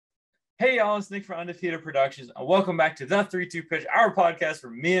Hey y'all, it's Nick from Undefeated Productions, and welcome back to the 3-2 Pitch, our podcast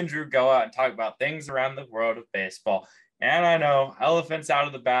where me and Drew go out and talk about things around the world of baseball. And I know, elephants out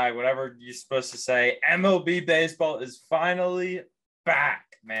of the bag, whatever you're supposed to say, MLB baseball is finally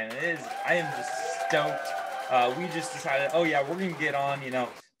back, man. It is. I am just stoked. We just decided, oh yeah, we're going to get on,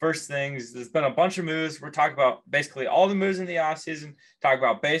 first things. There's been a bunch of moves. We're talking about basically all the moves in the offseason, talk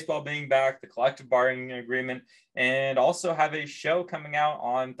about baseball being back, the collective bargaining agreement, and also have a show coming out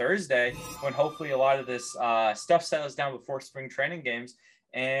on Thursday when hopefully a lot of this stuff settles down before spring training games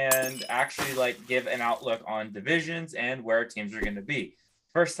and actually give an outlook on divisions and where teams are going to be.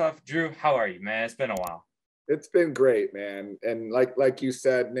 First off, Drew, how are you, man? It's been a while. It's been great, man. And like you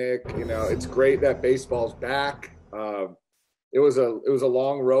said, Nick, it's great that baseball's back. It was a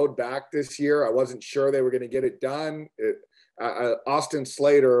long road back this year. I wasn't sure they were going to get it done. Austin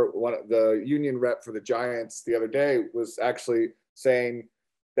Slater, the union rep for the Giants the other day, was actually saying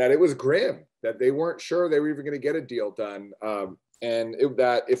that it was grim, that they weren't sure they were even going to get a deal done.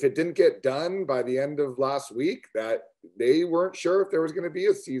 That if it didn't get done by the end of last week, that they weren't sure if there was going to be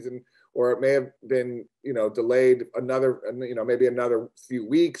a season, or it may have been, delayed maybe another few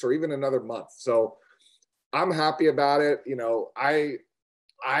weeks or even another month. So I'm happy about it.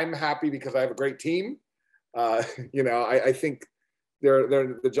 I'm happy because I have a great team. I think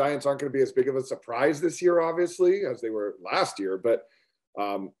the Giants aren't going to be as big of a surprise this year, obviously, as they were last year. But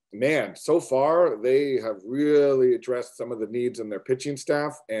man, so far they have really addressed some of the needs in their pitching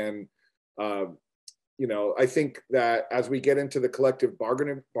staff. And, I think that as we get into the collective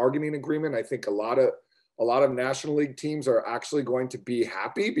bargaining agreement, I think a lot of National League teams are actually going to be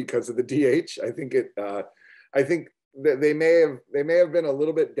happy because of the DH. I think that they may have been a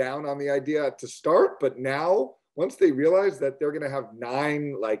little bit down on the idea to start, but now once they realize that they're going to have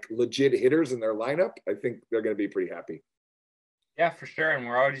 9 legit hitters in their lineup, I think they're going to be pretty happy. Yeah, for sure. And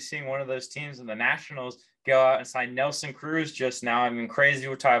we're already seeing one of those teams in the Nationals go out and sign Nelson Cruz just now. I mean, crazy.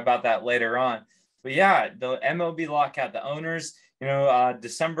 We'll talk about that later on. But yeah, the MLB lockout, the owners,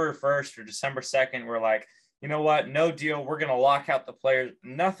 December 1st or December 2nd, were like, you know what, no deal. We're going to lock out the players.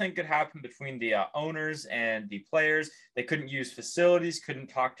 Nothing could happen between the owners and the players. They couldn't use facilities, couldn't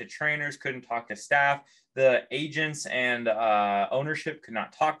talk to trainers, couldn't talk to staff. The agents and ownership could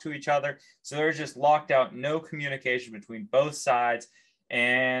not talk to each other. So they were just locked out, no communication between both sides.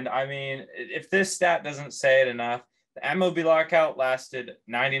 And I mean, if this stat doesn't say it enough, the MLB lockout lasted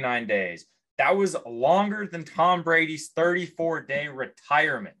 99 days. That was longer than Tom Brady's 34-day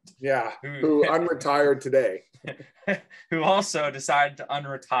retirement. Yeah, who unretired today. Who also decided to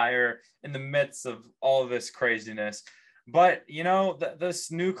unretire in the midst of all of this craziness. But, this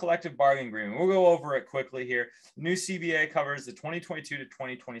new collective bargaining agreement, we'll go over it quickly here. New CBA covers the 2022 to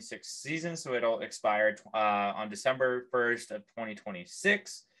 2026 season, so it'll expire on December 1st of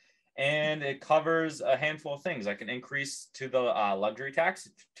 2026. And it covers a handful of things, like an increase to the luxury tax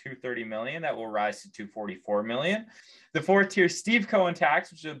to $230 million. That will rise to $244 million. The 4th-tier Steve Cohen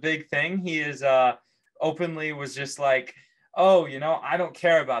tax, which is a big thing. He is openly was just like, oh, I don't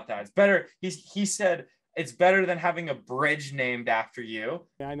care about that. It's better. He said it's better than having a bridge named after you.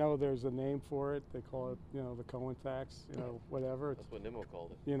 I know there's a name for it. They call it, the Cohen tax, whatever. That's what Nimmo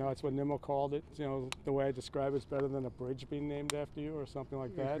called it. That's what Nimmo called it. The way I describe it's better than a bridge being named after you or something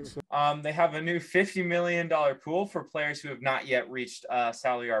like that. So. They have a new $50 million pool for players who have not yet reached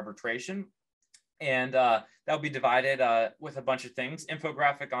salary arbitration. And that'll be divided with a bunch of things.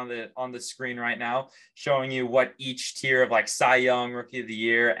 Infographic on the screen right now showing you what each tier of Cy Young, Rookie of the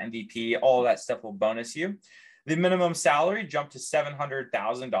Year, MVP, all that stuff will bonus you. The minimum salary jumped to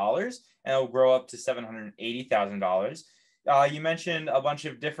 $700,000 and it'll grow up to $780,000. You mentioned a bunch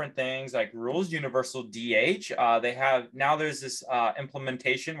of different things like rules, universal DH. There's this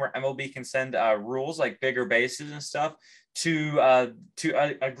implementation where MLB can send rules like bigger bases and stuff to a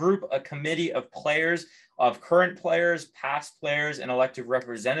committee of players, of current players, past players, and elected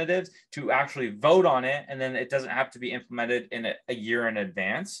representatives to actually vote on it. And then it doesn't have to be implemented in a year in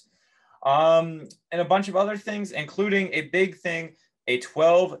advance. And a bunch of other things, including a big thing, a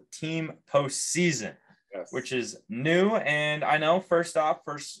 12-team postseason. Yes. Which is new. And I know first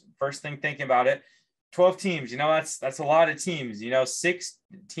thing thinking about it, 12 teams, that's a lot of teams, 6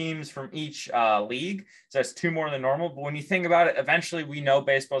 teams from each league. So that's 2 more than normal. But when you think about it, eventually we know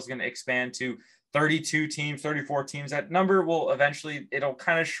baseball is going to expand to 32 teams, 34 teams. That number it'll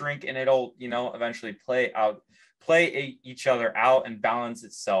kind of shrink and it'll, eventually play each other out and balance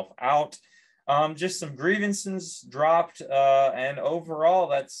itself out. Just some grievances dropped. And overall,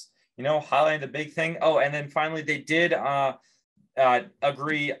 that's, highlighting the big thing. Oh, and then finally they did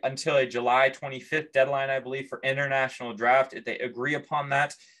agree until a July 25th deadline, I believe, for international draft. If they agree upon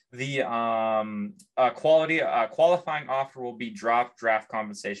that, the qualifying offer will be dropped, draft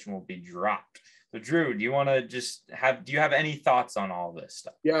compensation will be dropped. So Drew, do you have any thoughts on all this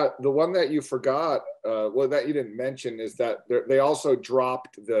stuff? Yeah, the one that you forgot, that you didn't mention, is that they also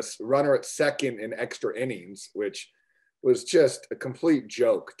dropped this runner at second in extra innings, which was just a complete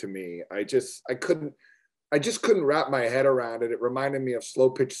joke to me. I just couldn't wrap my head around it. It reminded me of slow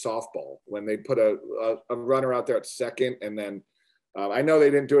pitch softball when they put a runner out there at second, and then I know they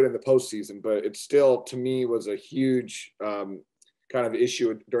didn't do it in the postseason, but it still, to me, was a huge kind of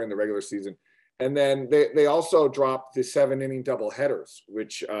issue during the regular season. And then they also dropped the 7-inning doubleheaders,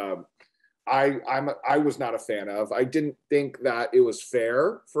 which I was not a fan of. I didn't think that it was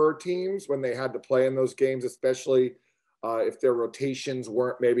fair for teams when they had to play in those games, especially if their rotations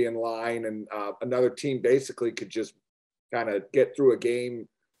weren't maybe in line, and another team basically could just kind of get through a game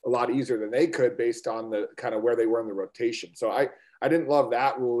a lot easier than they could based on the kind of where they were in the rotation. So I didn't love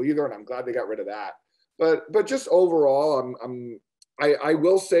that rule either, and I'm glad they got rid of that. But just overall, I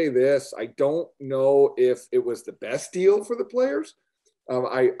will say this: I don't know if it was the best deal for the players.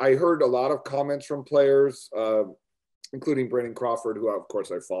 I heard a lot of comments from players, including Brandon Crawford, who of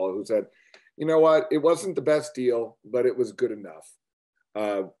course I follow, who said, you know what, it wasn't the best deal, but it was good enough.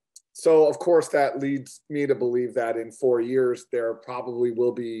 So of course that leads me to believe that in 4 years there probably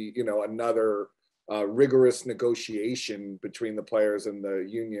will be, another rigorous negotiation between the players and the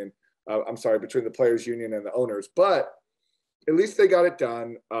union. Between the players union and the owners, but at least they got it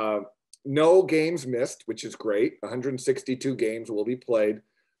done. No games missed, which is great. 162 games will be played.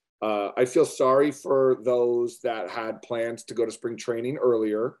 I feel sorry for those that had plans to go to spring training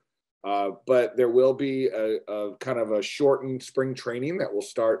earlier, but there will be a kind of a shortened spring training that will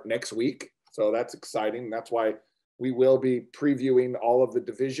start next week. So that's exciting. That's why we will be previewing all of the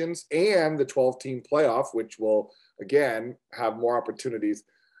divisions and the 12-team playoff, which will, again, have more opportunities.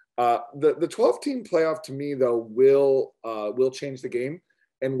 The 12-team playoff, to me, though, will change the game.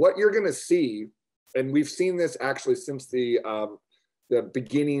 And what you're going to see, and we've seen this actually since the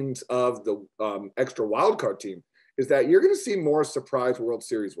beginnings of the extra wildcard team, is that you're going to see more surprise World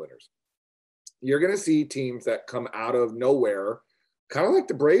Series winners. You're going to see teams that come out of nowhere, kind of like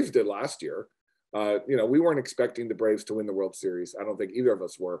the Braves did last year. We weren't expecting the Braves to win the World Series. I don't think either of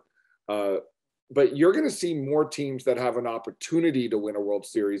us were. But you're going to see more teams that have an opportunity to win a World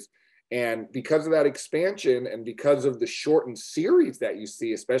Series. And because of that expansion and because of the shortened series that you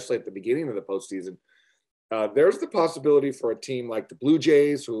see, especially at the beginning of the postseason, there's the possibility for a team like the Blue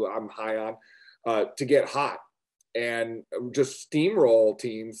Jays, who I'm high on, to get hot and just steamroll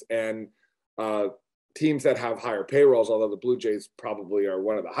teams and teams that have higher payrolls, although the Blue Jays probably are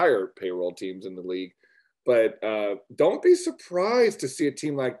one of the higher payroll teams in the league. But don't be surprised to see a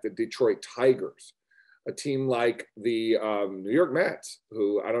team like the Detroit Tigers, a team like the New York Mets,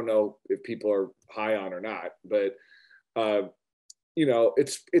 who I don't know if people are high on or not, but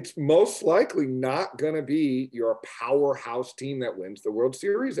it's most likely not going to be your powerhouse team that wins the World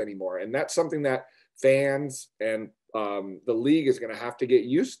Series anymore. And that's something that fans and the league is going to have to get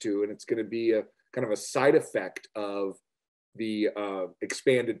used to. And it's going to be a kind of a side effect of the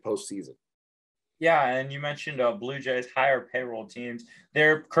expanded postseason. Yeah, and you mentioned Blue Jays higher payroll teams.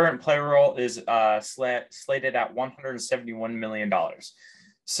 Their current payroll is slated at $171 million.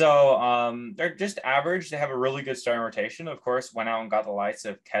 So they're just average. They have a really good starting rotation. Of course, went out and got the likes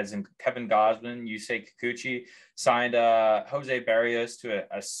of Kevin Gausman, Yusei Kikuchi, signed Jose Barrios to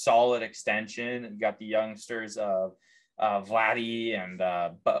a solid extension. You got the youngsters of Vladdy and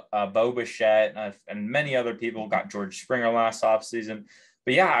Bo Bichette and many other people. Got George Springer last offseason.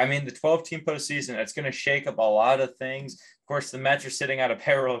 But yeah, I mean, the 12-team postseason, it's going to shake up a lot of things. Of course, the Mets are sitting at a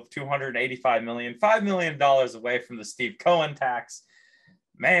payroll of $285 million, $5 million away from the Steve Cohen tax.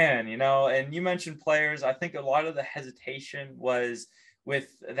 Man, and you mentioned players. I think a lot of the hesitation was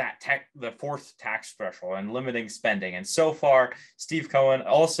with the fourth tax threshold and limiting spending. And so far, Steve Cohen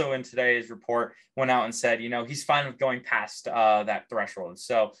also in today's report went out and said, he's fine with going past that threshold.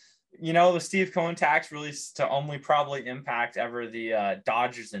 So, the Steve Cohen tax really to only probably impact ever the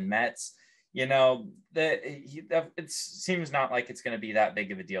Dodgers and Mets. It seems not like it's going to be that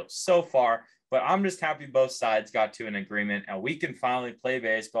big of a deal so far, but I'm just happy both sides got to an agreement and we can finally play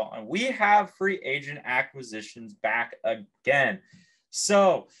baseball and we have free agent acquisitions back again.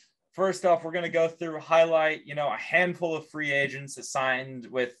 So first off, we're going to go through highlight, a handful of free agents that signed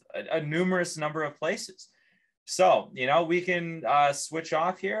with a numerous number of places. So, we can switch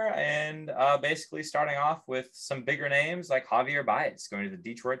off here and basically starting off with some bigger names like Javier Baez going to the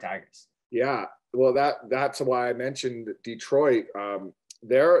Detroit Tigers. Yeah, well, that's why I mentioned Detroit.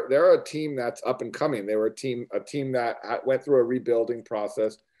 They're a team that's up and coming. They were a team that went through a rebuilding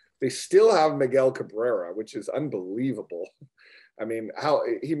process. They still have Miguel Cabrera, which is unbelievable. I mean, how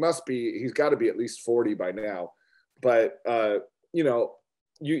he's got to be at least 40 by now. But you know,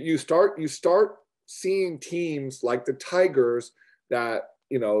 you start seeing teams like the Tigers that,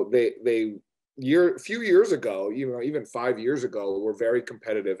 you know, few years ago, you know, even 5 years ago, were very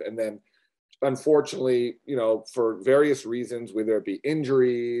competitive. And then unfortunately, you know, for various reasons, whether it be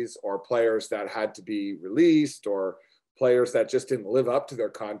injuries or players that had to be released or players that just didn't live up to their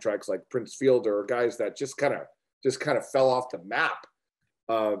contracts, like Prince Fielder, or guys that just kind of fell off the map.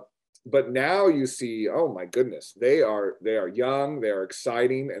 But now you see, oh my goodness, they are young, they are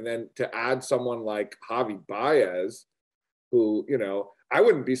exciting. And then to add someone like Javi Baez, who, you know, I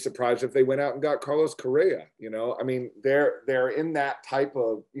wouldn't be surprised if they went out and got Carlos Correa. You know, I mean, they're in that type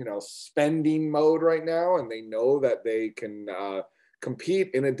of, you know, spending mode right now, and they know that they can compete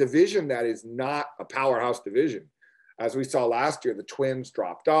in a division that is not a powerhouse division. As we saw last year, the Twins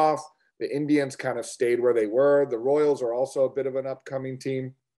dropped off. The Indians kind of stayed where they were. The Royals are also a bit of an upcoming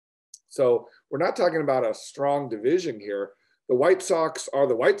team. So we're not talking about a strong division here. The White Sox are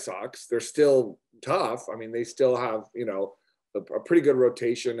the White Sox. They're still tough. I mean, they still have, you know, a pretty good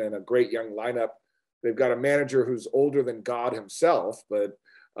rotation and a great young lineup. They've got a manager who's older than God himself, but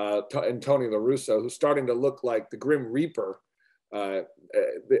Tony La Russa, who's starting to look like the Grim Reaper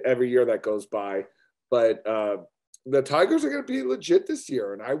every year that goes by. But the Tigers are going to be legit this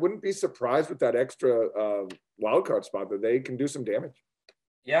year, and I wouldn't be surprised with that extra wild card spot that they can do some damage.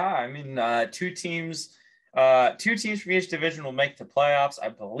 Yeah, I mean, two teams from each division will make the playoffs. I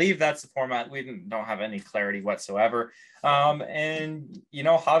believe that's the format. We don't have any clarity whatsoever. And, you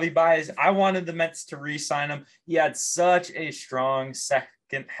know, Javi Baez, I wanted the Mets to re-sign him. He had such a strong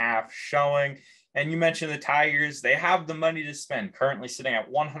second half showing. And you mentioned the Tigers. They have the money to spend, currently sitting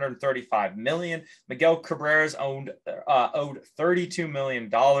at $135 million. Miguel Cabrera's owed $32 million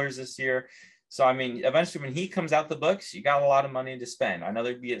this year. So, I mean, eventually when he comes out the books, you got a lot of money to spend. I know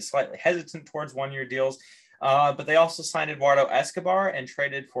they'd be slightly hesitant towards one-year deals, but they also signed Eduardo Escobar and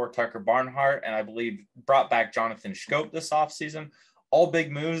traded for Tucker Barnhart, and I believe brought back Jonathan Schoop this offseason. All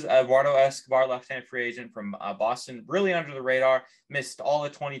big moves. Eduardo Escobar, left-hand free agent from Boston, really under the radar, missed all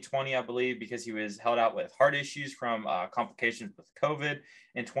of 2020, I believe, because he was held out with heart issues from complications with COVID.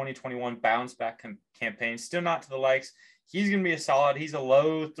 In 2021, bounce back campaign, still not to the likes. He's going to be a solid. He's a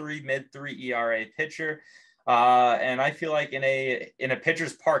low 3, mid 3 ERA pitcher. And I feel like in a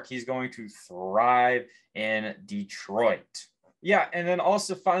pitcher's park, he's going to thrive in Detroit. Yeah. And then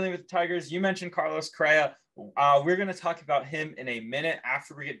also finally with the Tigers, you mentioned Carlos Correa. We're going to talk about him in a minute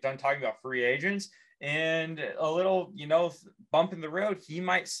after we get done talking about free agents. And a little, you know, bump in the road, he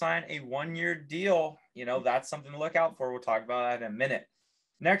might sign a 1-year deal. You know, that's something to look out for. We'll talk about that in a minute.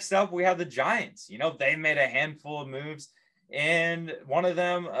 Next up, we have the Giants. You know, they made a handful of moves. And one of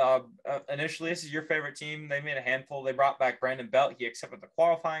them, initially, this is your favorite team. They made a handful. They brought back Brandon Belt. He accepted the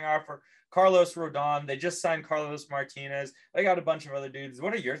qualifying offer. Carlos Rodon. They just signed Carlos Martinez. They got a bunch of other dudes.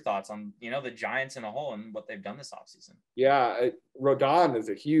 What are your thoughts on, you know, the Giants in a whole and what they've done this offseason? Yeah, Rodon is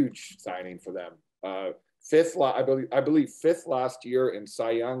a huge signing for them. I believe fifth last year in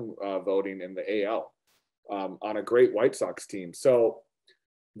Cy Young voting in the AL on a great White Sox team. So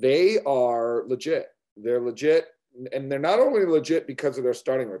they are legit. They're legit. And they're not only legit because of their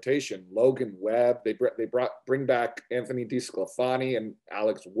starting rotation. Logan Webb, they bring back Anthony DeSclafani and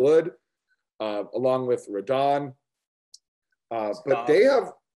Alex Wood, along with Rodon. But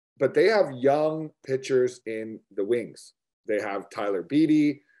they have young pitchers in the wings. They have Tyler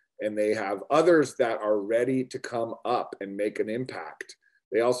Beatty, and they have others that are ready to come up and make an impact.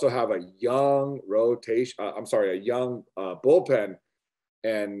 They also have a young bullpen.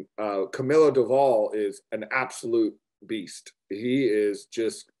 And Camilo Doval is an absolute beast. He is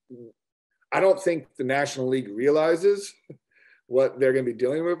just, I don't think the National League realizes what they're going to be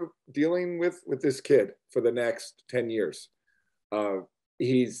dealing with this kid for the next 10 years.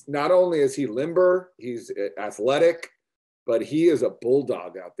 He's not only is he limber, he's athletic, but he is a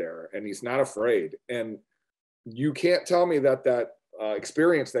bulldog out there, and he's not afraid. And you can't tell me that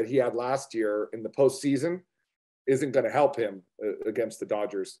experience that he had last year in the postseason isn't going to help him against the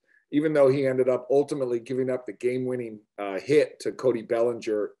Dodgers, even though he ended up ultimately giving up the game-winning hit to Cody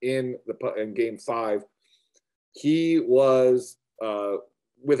Bellinger in Game 5. He was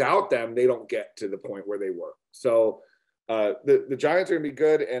without them, they don't get to the point where they were. So the Giants are going to be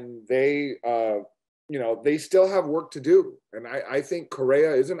good, and they they still have work to do. And I think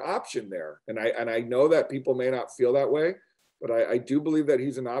Correa is an option there, and I know that people may not feel that way, but I do believe that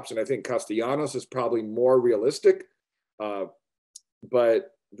he's an option. I think Castellanos is probably more realistic.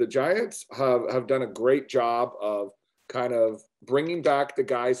 But the Giants have done a great job of kind of bringing back the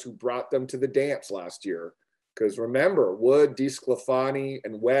guys who brought them to the dance last year. Because remember, Wood, DeSclafani,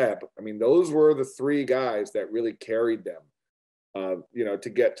 and Webb, I mean, those were the three guys that really carried them, to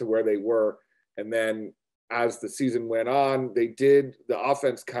get to where they were. And then as the season went on, the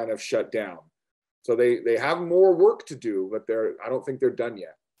offense kind of shut down. So they have more work to do, but I don't think they're done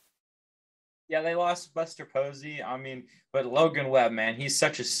yet. Yeah, they lost Buster Posey. I mean, but Logan Webb, man, he's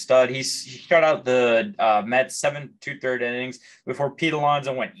such a stud. He shut out the Mets 7 2/3 innings before Pete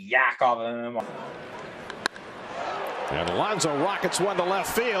Alonso went yak off of him. And Alonso rockets one to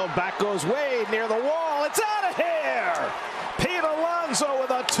left field. Back goes Wade near the wall. It's out of here. Pete Alonso with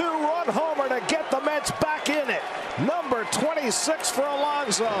a 2-run homer to get the Mets back in it. Number 26 for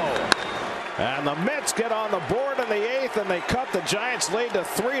Alonso. And the Mets get on the board in the 8th, and they cut the Giants' lead to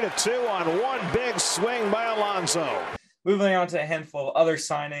 3-2 on one big swing by Alonso. Moving on to a handful of other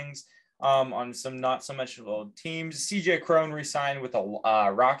signings on some not so much old teams. CJ Crone re-signed with the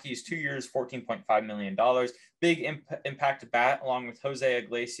Rockies, 2 years, $14.5 million. Big impact bat along with Jose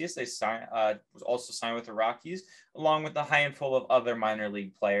Iglesias. They was also signed with the Rockies, along with a handful of other minor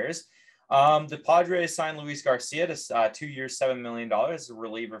league players. The Padres signed Luis Garcia to 2 years, $7 million as a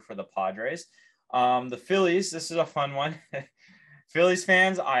reliever for the Padres. The Phillies, this is a fun one. Phillies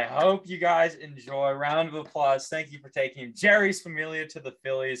fans, I hope you guys enjoy. Round of applause. Thank you for taking Jerry's Familia to the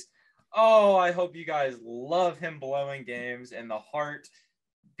Phillies. Oh, I hope you guys love him blowing games and the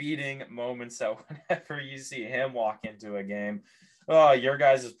heart-beating moments that whenever you see him walk into a game. Oh, your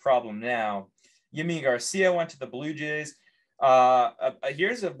guys' problem now. Yimi Garcia went to the Blue Jays.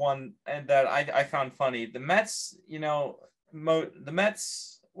 Here's one that I found funny. The Mets, the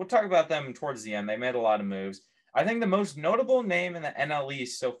Mets, we'll talk about them towards the end. They made a lot of moves. I think the most notable name in the NL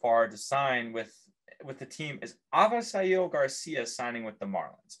East so far to sign with the team is Avisail Garcia signing with the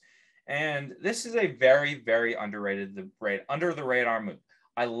Marlins. And this is a very, very underrated, under the radar move.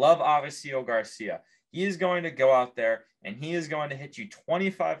 I love Avisail Garcia. He is going to go out there and he is going to hit you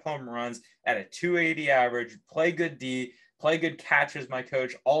 25 home runs at a 280 average, play good D, play good catch, as my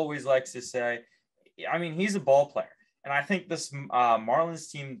coach always likes to say. I mean, he's a ball player. And I think this Marlins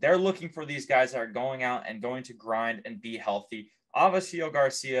team, they're looking for these guys that are going out and going to grind and be healthy. Avisail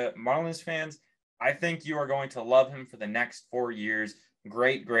Garcia, Marlins fans, I think you are going to love him for the next 4 years.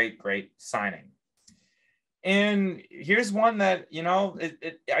 Great, great, great signing. And here's one that,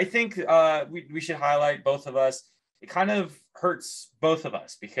 I think we should highlight, both of us. It kind of hurts both of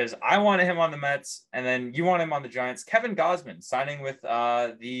us because I wanted him on the Mets and then you want him on the Giants. Kevin Gausman signing with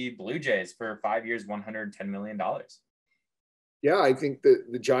the Blue Jays for 5 years, $110 million. Yeah, I think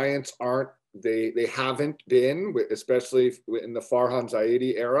that the Giants they haven't been, especially in the Farhan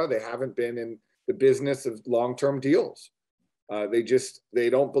Zaidi era, they haven't been in the business of long-term deals. They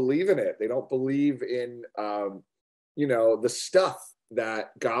don't believe in it. They don't believe in, the stuff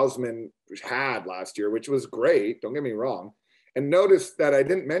that Gausman had last year, which was great. Don't get me wrong. And notice that I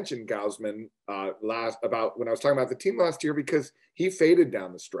didn't mention Gausman when I was talking about the team last year because he faded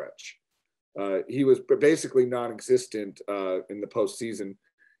down the stretch. He was basically non-existent in the postseason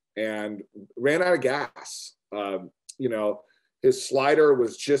and ran out of gas. His slider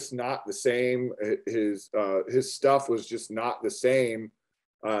was just not the same. His stuff was just not the same.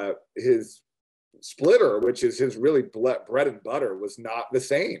 His splitter, which is his really bread and butter, was not the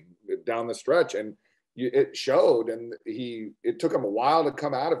same down the stretch. And it showed, and it took him a while to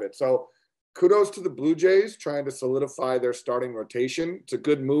come out of it. So kudos to the Blue Jays trying to solidify their starting rotation. It's a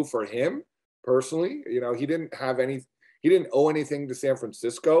good move for him personally. He didn't owe anything to San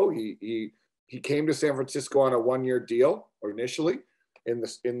Francisco. He came to San Francisco on a 1-year deal initially in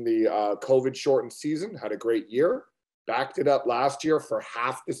the COVID shortened season, had a great year, backed it up last year for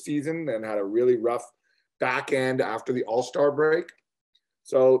half the season and had a really rough back end after the All-Star break.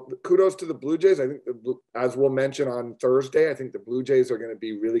 So kudos to the Blue Jays. I think, as we'll mention on Thursday, I think the Blue Jays are going to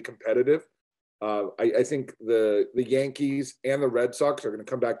be really competitive. I think the Yankees and the Red Sox are going to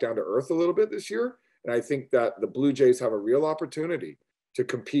come back down to earth a little bit this year. And I think that the Blue Jays have a real opportunity to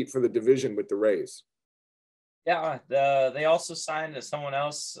compete for the division with the Rays. Yeah, they also signed someone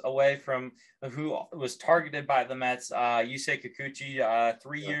else away from who was targeted by the Mets, Yusei Kikuchi,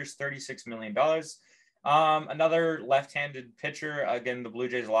 3 years, $36 million. Another left-handed pitcher. Again, the Blue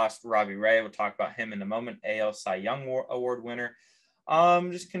Jays lost Robbie Ray. We'll talk about him in a moment. AL Cy Young Award winner.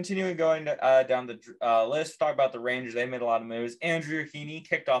 Just continuing going down the list, talk about the Rangers. They made a lot of moves. Andrew Heaney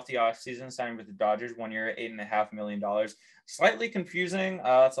kicked off the offseason, signing with the Dodgers, 1 year, $8.5 million. Slightly confusing.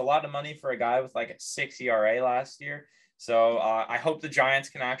 It's a lot of money for a guy with like a 6 ERA last year. So I hope the Giants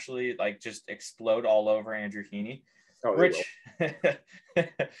can actually just explode all over Andrew Heaney. Oh, they Rich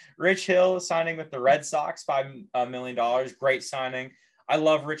Rich Hill signing with the Red Sox, $5 million. Great signing. I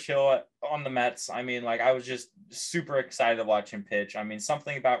love Rich Hill on the Mets. I mean, like, I was just super excited to watch him pitch. I mean,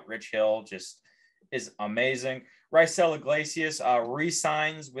 something about Rich Hill just is amazing. Raisel Iglesias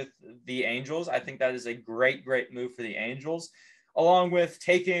re-signs with the Angels. I think that is a great move for the Angels, along with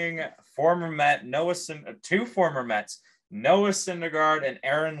taking former Met two former Mets, Noah Syndergaard and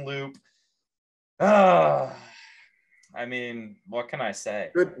Aaron Loop. I mean, what can I say?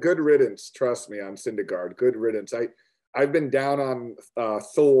 Good riddance. Trust me on Syndergaard. Good riddance. I've been down on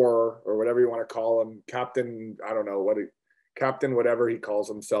Thor, or whatever you want to call him, Captain. I don't know Captain, whatever he calls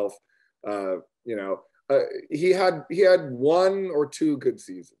himself. He had one or two good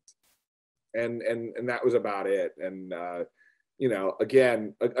seasons, and that was about it. And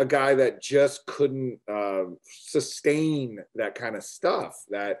again, a guy that just couldn't sustain that kind of stuff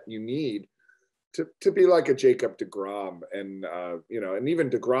that you need to be like a Jacob deGrom. And and even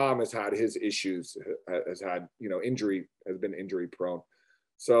deGrom has had his issues, has been injury prone.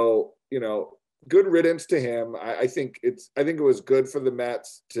 So good riddance to him. I think it was good for the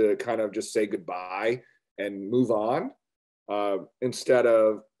Mets to kind of just say goodbye and move on, instead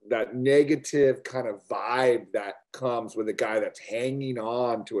of that negative kind of vibe that comes with a guy that's hanging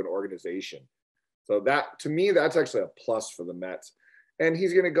on to an organization. So that, to me, that's actually a plus for the Mets. And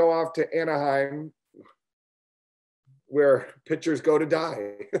he's going to go off to Anaheim, where pitchers go to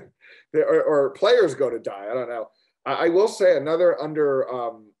die, or players go to die. I don't know. I will say another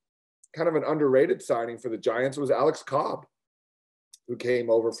kind of an underrated signing for the Giants was Alex Cobb, who came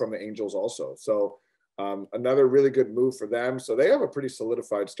over from the Angels also. So another really good move for them. So they have a pretty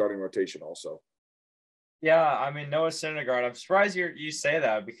solidified starting rotation also. Yeah, I mean, Noah Syndergaard, I'm surprised you say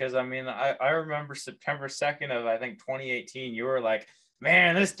that, because, I mean, I remember September 2nd of, I think, 2018, you were like,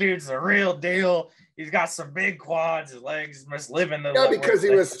 man, this dude's the real deal. He's got some big quads. His legs must live in the... Yeah, because he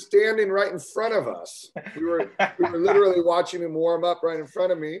was standing right in front of us. We were literally watching him warm up right in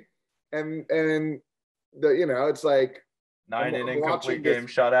front of me. And it's like... 9-inning complete game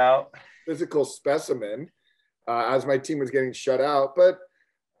shutout. Physical specimen, as my team was getting shut out. But,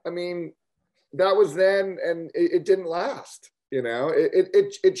 I mean... that was then, and it didn't last.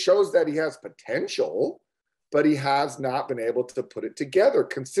 It shows that he has potential, but he has not been able to put it together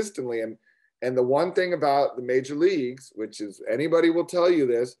consistently. And the one thing about the major leagues, which is, anybody will tell you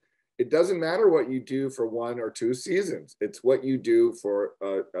this, it doesn't matter what you do for 1 or 2 seasons. It's what you do for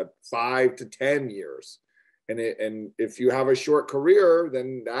 5 to 10 years. And if you have a short career,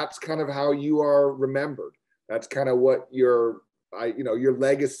 then that's kind of how you are remembered. That's kind of what your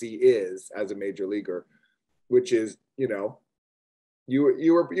legacy is as a major leaguer, which is, you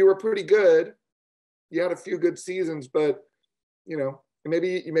were pretty good. You had a few good seasons, but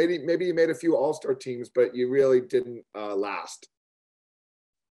maybe you made a few all-star teams, but you really didn't last.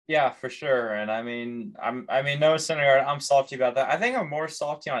 Yeah, for sure. And I mean, Noah Syndergaard, I'm salty about that. I think I'm more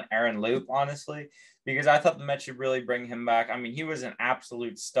salty on Aaron Loop, honestly, because I thought the Mets should really bring him back. I mean, he was an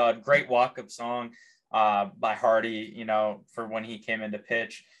absolute stud. Great walk-up song by Hardy, for when he came into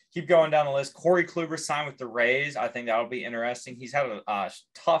pitch. Keep going down the list. Corey Kluber signed with the Rays. I think that'll be interesting. He's had a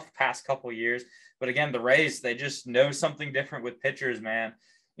tough past couple of years, but again, the Rays, they just know something different with pitchers, man.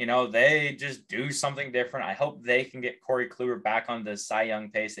 They just do something different. I hope they can get Corey Kluber back on the Cy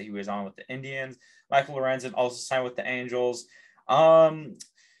Young pace that he was on with the Indians. Michael Lorenzen also signed with the Angels.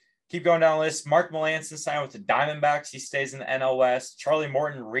 Keep going down the list. Mark Melancon signed with the Diamondbacks. He stays in the NL West. Charlie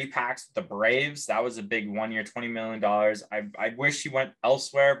Morton repacks with the Braves. That was a big 1 year, $20 million. I wish he went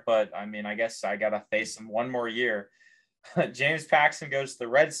elsewhere, but I mean, I guess I got to face him one more year. James Paxton goes to the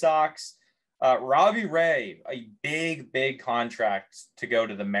Red Sox. Robbie Ray, a big contract to go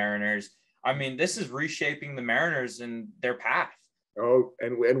to the Mariners. I mean, this is reshaping the Mariners and their path. Oh,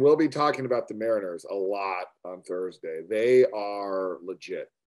 and we'll be talking about the Mariners a lot on Thursday. They are legit.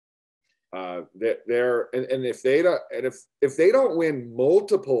 If they don't win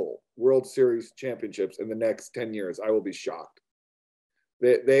multiple World Series championships in the next 10 years, I will be shocked.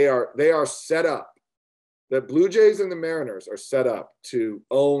 They are set up. The Blue Jays and the Mariners are set up to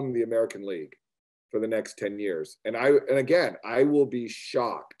own the American League for the next 10 years. And again, I will be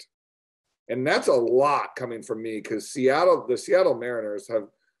shocked. And that's a lot coming from me, because the Seattle Mariners have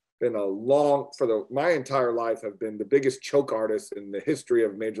been my entire life have been the biggest choke artists in the history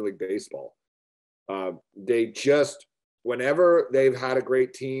of Major League Baseball. They just, whenever they've had a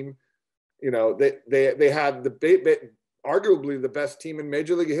great team, they had arguably the best team in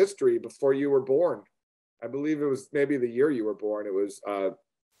Major League history before you were born. I believe it was maybe the year you were born. It was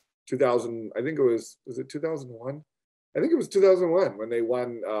 2000. I think it was it 2001? I think it was 2001 when they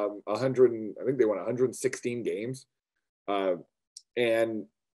won 100. I think they won 116 games. And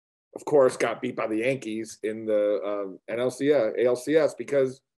of course got beat by the Yankees in the ALCS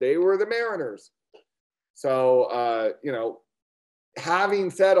because they were the Mariners. So,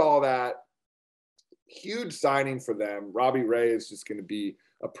 having said all that, huge signing for them. Robbie Ray is just going to be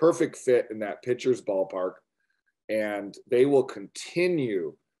a perfect fit in that pitcher's ballpark, and they will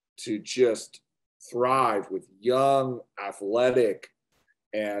continue to just thrive with young, athletic,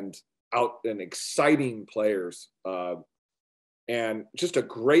 and exciting players. And just a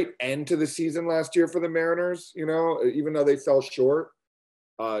great end to the season last year for the Mariners, even though they fell short.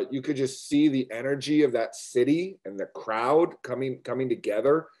 You could just see the energy of that city and the crowd coming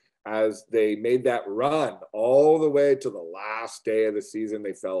together as they made that run all the way to the last day of the season.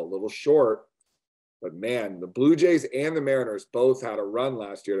 They fell a little short, but man, the Blue Jays and the Mariners both had a run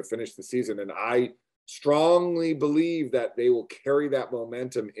last year to finish the season. And I strongly believe that they will carry that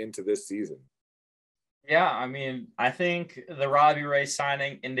momentum into this season. Yeah, I mean, I think the Robbie Ray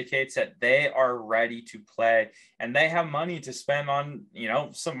signing indicates that they are ready to play and they have money to spend on,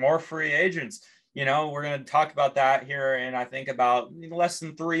 some more free agents. We're going to talk about that here in, I think, about less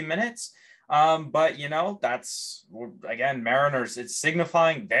than 3 minutes. But, that's, again, Mariners, it's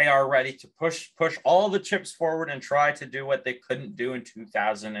signifying they are ready to push all the chips forward and try to do what they couldn't do in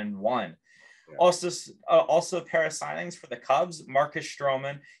 2001. Also a pair of signings for the Cubs. Marcus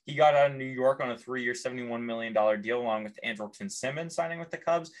Stroman, he got out of New York on a 3-year, $71 million deal, along with Andrelton Simmons signing with the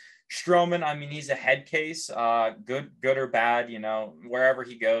Cubs. Stroman, I mean, he's a head case, good or bad, wherever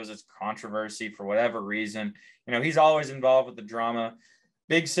he goes, it's controversy for whatever reason. He's always involved with the drama.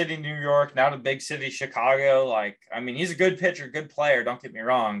 Big city New York, now to big city Chicago. He's a good pitcher, good player, don't get me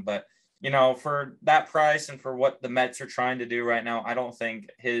wrong, but for that price and for what the Mets are trying to do right now, I don't think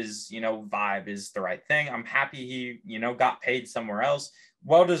his, vibe is the right thing. I'm happy he, got paid somewhere else.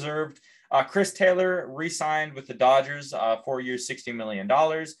 Well-deserved. Chris Taylor re-signed with the Dodgers, 4 years, $60 million.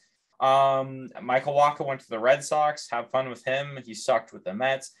 Michael Wacha went to the Red Sox. Have fun with him. He sucked with the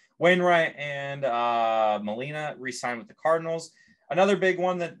Mets. Wainwright and Molina re-signed with the Cardinals. Another big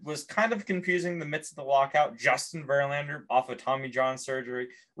one that was kind of confusing in the midst of the lockout, Justin Verlander, off of Tommy John surgery,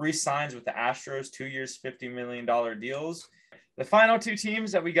 re-signs with the Astros, 2 years, $50 million deals. The final two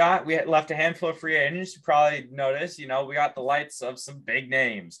teams that we had left a handful of free agents. You probably noticed, we got the lights of some big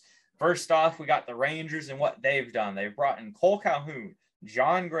names. First off, we got the Rangers and what they've done. They've brought in Cole Calhoun,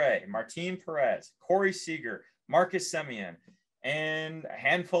 John Gray, Martin Perez, Corey Seager, Marcus Semien, and a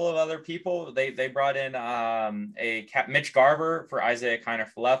handful of other people. They brought in Mitch Garver for Isaiah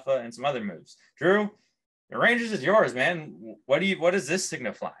Kiner-Falefa and some other moves. Drew, the Rangers is yours, man. What is this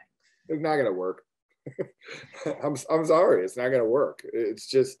signifying? It's not going to work. I'm sorry, it's not going to work. It's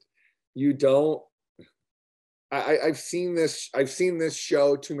just you don't. I've seen this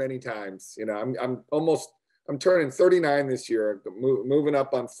show too many times. I'm turning 39 this year, moving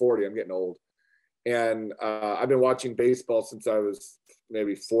up on 40. I'm getting old. And I've been watching baseball since I was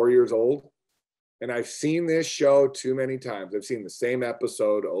maybe 4 years old. And I've seen this show too many times. I've seen the same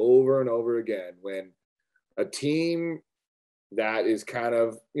episode over and over again when a team that is kind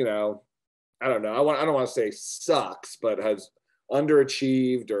of, I don't know, I don't want to say sucks, but has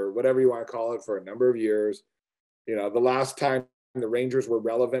underachieved or whatever you want to call it for a number of years. The last time the Rangers were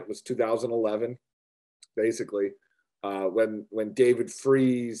relevant was 2011, basically. When David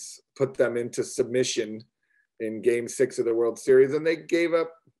Freese put them into submission in Game 6 of the World Series, and they gave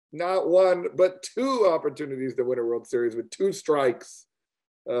up not one but two opportunities to win a World Series with 2 strikes.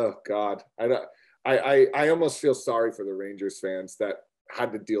 Oh God, I almost feel sorry for the Rangers fans that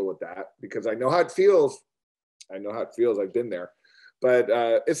had to deal with that because I know how it feels. I've been there, but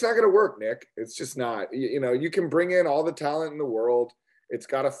it's not going to work, Nick. It's just not. You can bring in all the talent in the world. It's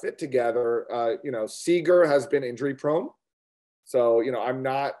got to fit together. Seager has been injury prone. So, I'm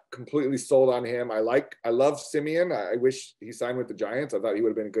not completely sold on him. I love Simeon. I wish he signed with the Giants. I thought he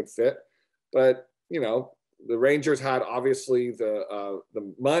would have been a good fit. But, the Rangers had obviously the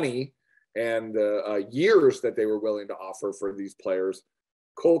money and the years that they were willing to offer for these players.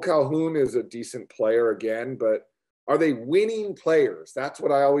 Cole Calhoun is a decent player again, but are they winning players? That's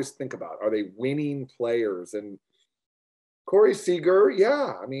what I always think about. Are they winning players? And Corey Seager,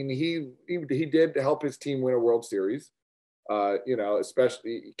 yeah. I mean, he did help his team win a World Series.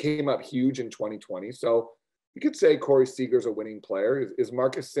 Especially he came up huge in 2020. So you could say Corey Seager's a winning player. Is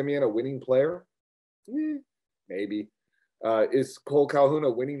Marcus Semien a winning player? Maybe. Is Cole Calhoun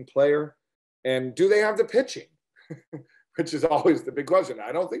a winning player? And do they have the pitching? Which is always the big question.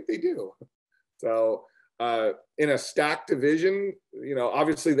 I don't think they do. So in a stacked division,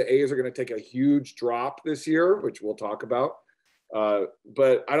 obviously the A's are going to take a huge drop this year, which we'll talk about.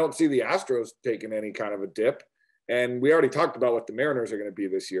 But I don't see the Astros taking any kind of a dip. And we already talked about what the Mariners are going to be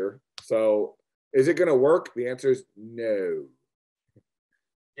this year. So is it going to work? The answer is no.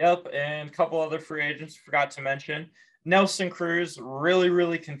 Yep, and a couple other free agents forgot to mention. Nelson Cruz, really,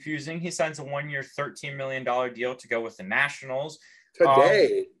 really confusing. He signs a 1-year, $13 million deal to go with the Nationals.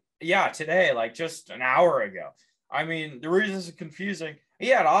 Today. Yeah, today, like just an hour ago. I mean, the reason this is confusing, he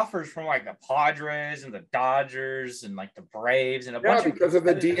had offers from like the Padres and the Dodgers and like the Braves and a bunch because of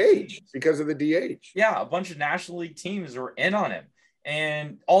the DH. Because of the DH. Yeah, a bunch of National League teams were in on him.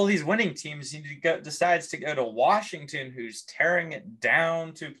 And all these winning teams, he decides to go to Washington, who's tearing it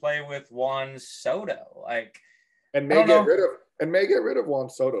down to play with Juan Soto. Like, and may get rid of Juan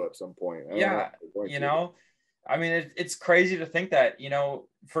Soto at some point. I mean, it's crazy to think that,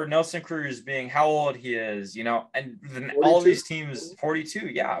 for Nelson Cruz being how old he is, and all these teams, 42,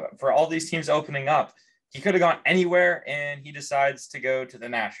 yeah, for all these teams opening up, he could have gone anywhere, and he decides to go to the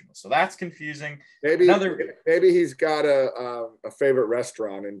Nationals. So that's confusing. Maybe he's got a favorite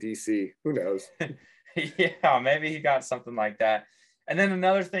restaurant in DC. Who knows? Yeah, maybe he got something like that. And then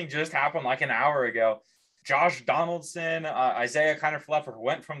another thing just happened like an hour ago. Josh Donaldson, Isaiah Kiner-Falefa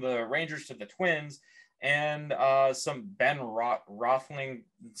went from the Rangers to the Twins, and some Ben Roethling,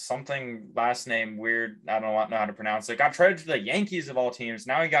 something last name weird, I don't know how to pronounce it, got traded to the Yankees of all teams.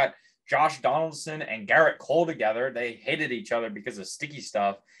 Now he got Josh Donaldson and Garrett Cole together. They hated each other because of sticky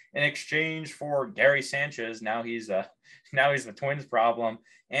stuff in exchange for Gary Sanchez. Now he's the Twins problem,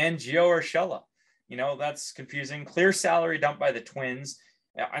 and Gio Urshela. That's confusing. Clear salary dump by the Twins,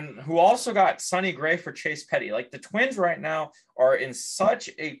 and who also got Sonny Gray for Chase Petty. Like, the Twins right now are in such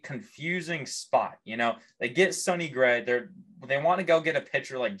a confusing spot. They get Sonny Gray. They want to go get a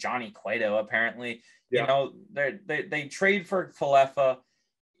pitcher like Johnny Cueto, apparently. Yeah. They trade for Falefa.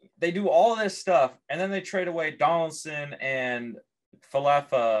 They do all this stuff, and then they trade away Donaldson and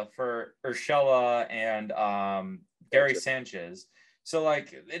Falefa for Urshela and Gary Sanchez. So,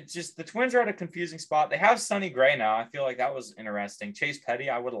 like, it's just the Twins are at a confusing spot. They have Sonny Gray now. I feel like that was interesting. Chase Petty,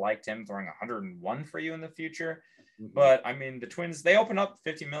 I would have liked him throwing 101 for you in the future. Mm-hmm. But, I mean, the Twins, they open up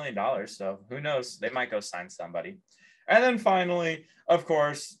 $50 million, so who knows? They might go sign somebody. And then finally, of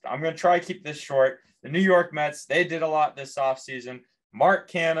course, I'm going to try to keep this short. The New York Mets, they did a lot this offseason. Mark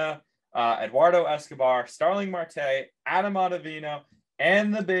Canha, Eduardo Escobar, Starling Marte, Adam Ottavino,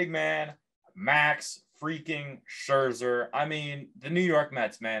 and the big man, Max freaking Scherzer. I mean, the New York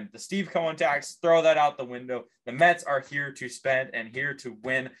Mets, man, the Steve Cohen tax, throw that out the window. The Mets are here to spend and here to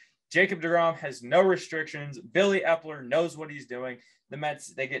win. Jacob deGrom has no restrictions. Billy Epler knows what he's doing. The Mets,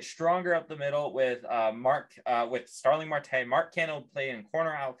 they get stronger up the middle with with Starling Marte. Mark Canha will play in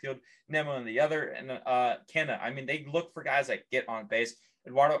corner outfield, Nemo in the other, and Canha. I mean, they look for guys that get on base.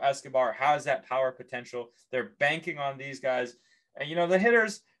 Eduardo Escobar has that power potential. They're banking on these guys. And, the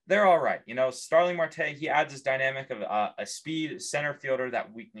hitters, they're all right. Starling Marte, he adds this dynamic of a speed center fielder that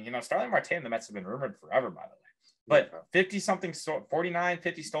Starling Marte and the Mets have been rumored forever, by the way. But 49,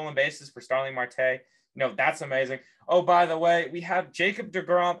 50 stolen bases for Starling Marte. That's amazing. Oh, by the way, we have Jacob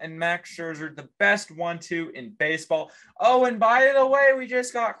deGrom and Max Scherzer, the best 1-2 in baseball. Oh, and by the way, we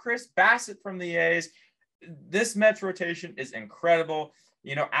just got Chris Bassett from the A's. This Mets rotation is incredible.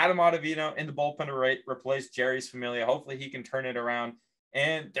 Adam Ottavino in the bullpen to replace Jerry's Familia. Hopefully he can turn it around.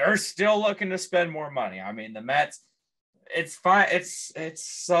 And they're still looking to spend more money. I mean, the Mets, it's fine. It's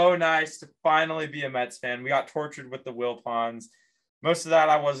so nice to finally be a Mets fan. We got tortured with the Wilpons. Most of that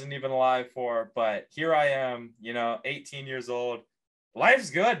I wasn't even alive for, but here I am, 18 years old.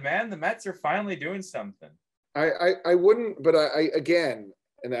 Life's good, man. The Mets are finally doing something. I wouldn't, but I again,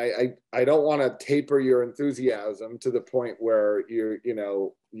 and I don't want to taper your enthusiasm to the point where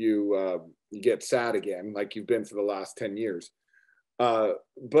you get sad again, like you've been for the last 10 years.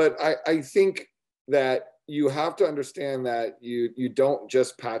 But I think that you have to understand that you don't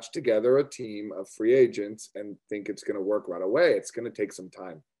just patch together a team of free agents and think it's going to work right away. It's going to take some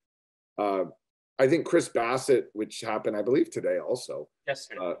time. I think Chris Bassett, which happened, I believe today also.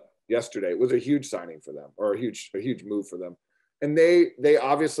 Yesterday was a huge signing for them, or a huge move for them. And they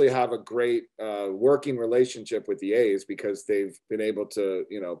obviously have a great working relationship with the A's because they've been able to,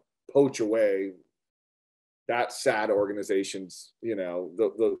 poach away that sad organization's,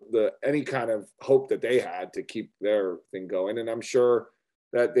 the any kind of hope that they had to keep their thing going. And I'm sure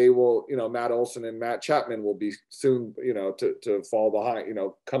that they will, Matt Olson and Matt Chapman will be soon, to fall behind,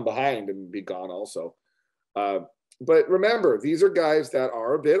 come behind and be gone also. But remember, these are guys that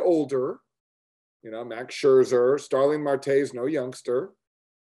are a bit older, Max Scherzer, Starling Marte is no youngster,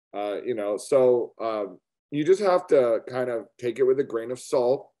 so you just have to kind of take it with a grain of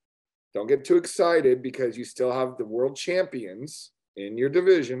salt. Don't get too excited because you still have the world champions in your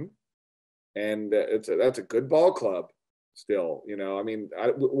division. and that's a good ball club still. You know, I mean,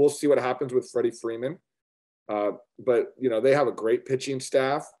 we'll see what happens with Freddie Freeman. But, you know, they have a great pitching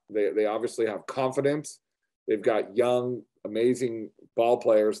staff. They obviously have confidence. They've got young, amazing ball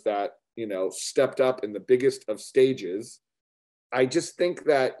players that, you know, stepped up in the biggest of stages. I just think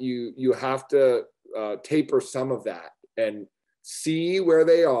that you have to taper some of that and see where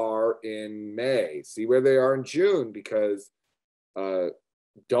they are in May, see where they are in June, because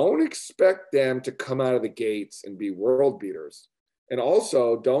don't expect them to come out of the gates and be world beaters. And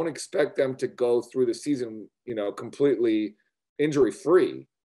also don't expect them to go through the season, you know, completely injury free.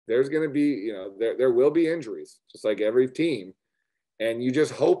 There's going to be, you know, there will be injuries, just like every team. And you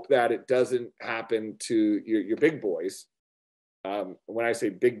just hope that it doesn't happen to your big boys. When I say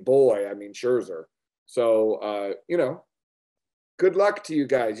big boy, I mean Scherzer. So, you know, good luck to you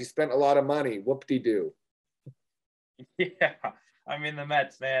guys. You spent a lot of money. Whoop-de-doo. Yeah. I mean, the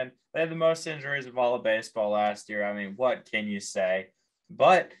Mets, man, they had the most injuries of all of baseball last year. I mean, what can you say?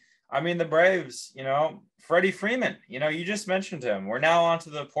 But, I mean, the Braves, you know, Freddie Freeman, you know, you just mentioned him. We're now on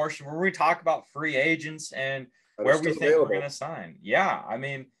to the portion where we talk about free agents and where we think we're going to sign. Yeah, I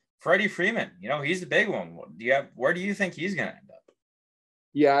mean, Freddie Freeman, you know, he's the big one. Where do you think he's going to end up?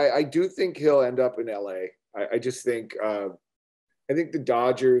 Yeah, I do think he'll end up in LA. I just think I think the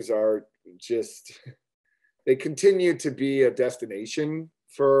Dodgers are just – they continue to be a destination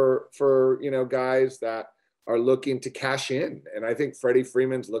for you know, guys that are looking to cash in. And I think Freddie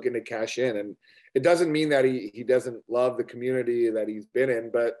Freeman's looking to cash in. And it doesn't mean that he doesn't love the community that he's been in,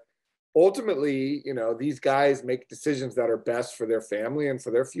 but ultimately, you know, these guys make decisions that are best for their family and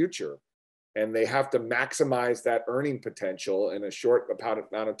for their future. And they have to maximize that earning potential in a short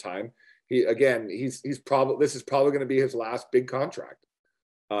amount of time. This is probably going to be his last big contract.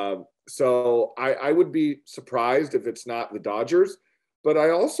 So I would be surprised if it's not the Dodgers, but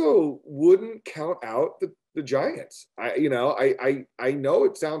I also wouldn't count out the Giants. I know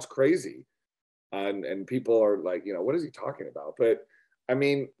it sounds crazy, and people are like, you know, what is he talking about? But I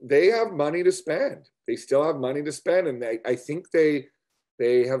mean, they have money to spend. They still have money to spend, and I think they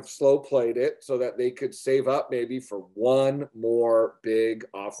have slow played it so that they could save up maybe for one more big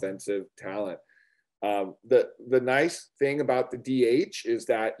offensive talent. The nice thing about the DH is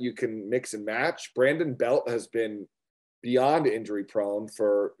that you can mix and match. Brandon Belt has been beyond injury prone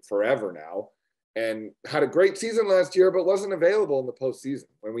for forever now and had a great season last year, but wasn't available in the postseason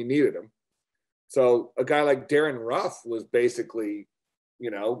when we needed him. So a guy like Darren Ruff was basically,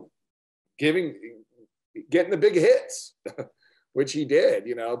 you know, getting the big hits, which he did,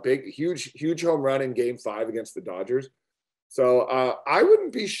 you know, huge home run in Game 5 against the Dodgers. So I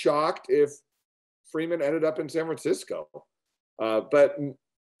wouldn't be shocked if Freeman ended up in San Francisco. But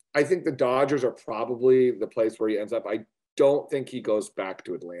I think the Dodgers are probably the place where he ends up. I don't think he goes back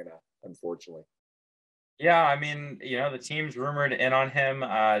to Atlanta, unfortunately. Yeah, I mean, you know, the team's rumored in on him.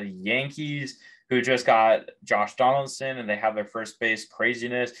 The Yankees, who just got Josh Donaldson, and they have their first base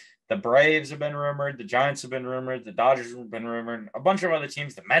craziness. The Braves have been rumored. The Giants have been rumored. The Dodgers have been rumored. A bunch of other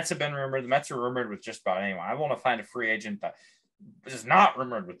teams. The Mets have been rumored. The Mets are rumored with just about anyone. I want to find a free agent that is not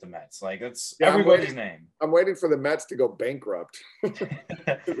rumored with the Mets. Like, that's everybody's name. I'm waiting for the Mets to go bankrupt.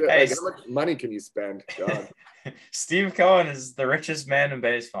 Hey, how much money can you spend? God. Steve Cohen is the richest man in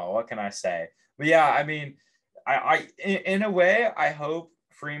baseball. What can I say? But yeah, I mean, in a way, I hope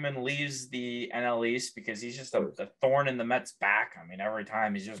Freeman leaves the NL East because he's just a thorn in the Mets' back. I mean, every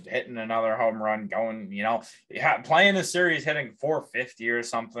time he's just hitting another home run, going, you know, playing a series, hitting 450 or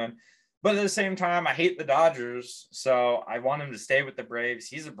something. But at the same time, I hate the Dodgers, so I want him to stay with the Braves.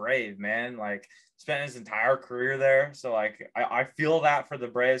 He's a Brave, man. Like, spent his entire career there. So, like, I feel that for the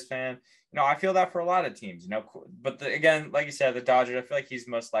Braves fan. You know, I feel that for a lot of teams, you know. But, again, like you said, the Dodgers, I feel like he's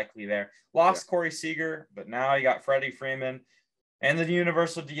most likely there. Lost Corey Seager, but now you got Freddie Freeman and the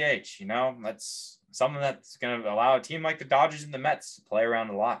universal DH, you know. That's something that's going to allow a team like the Dodgers and the Mets to play around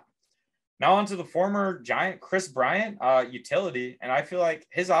a lot. Now on to the former Giant Chris Bryant, utility, and I feel like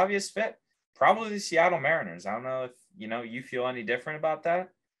his obvious fit, probably the Seattle Mariners. I don't know if, you know, you feel any different about that.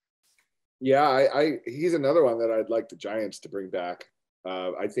 Yeah, he's another one that I'd like the Giants to bring back.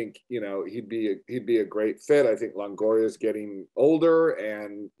 I think, you know, he'd be a great fit. I think Longoria is getting older,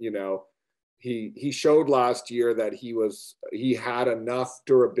 and, you know, he showed last year that he had enough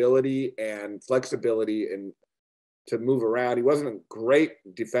durability and flexibility and to move around. He wasn't great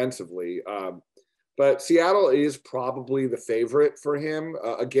defensively, but Seattle is probably the favorite for him.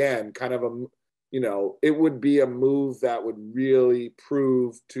 Again, kind of you know, it would be a move that would really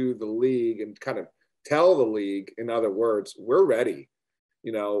prove to the league and kind of tell the league, in other words, we're ready.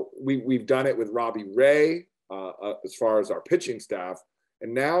 You know, we've done it with Robbie Ray as far as our pitching staff,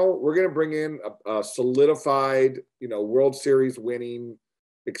 And now we're going to bring in a solidified, World Series winning,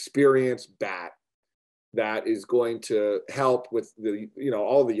 experienced bat that is going to help with the,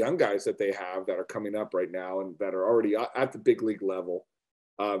 all the young guys that they have that are coming up right now and that are already at the big league level.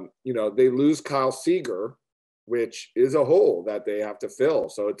 They lose Kyle Seager, which is a hole that they have to fill.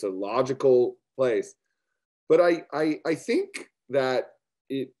 So it's a logical place. But I think that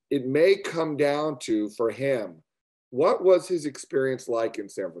it may come down to, for him, what was his experience like in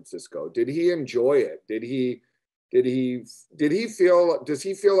San Francisco? Did he enjoy it? Does he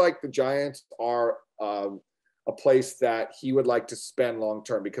feel like the Giants are a place that he would like to spend long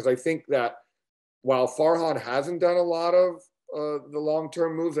term? Because I think that while Farhan hasn't done a lot of the long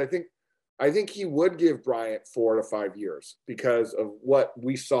term moves, I think he would give Bryant 4 to 5 years because of what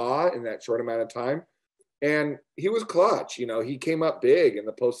we saw in that short amount of time. And he was clutch. He came up big in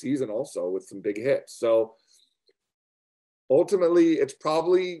the postseason also with some big hits. So ultimately, it's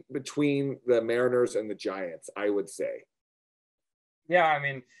probably between the Mariners and the Giants, I would say. Yeah, I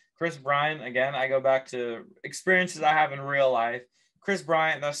mean, Chris Bryant, again, I go back to experiences I have in real life. Chris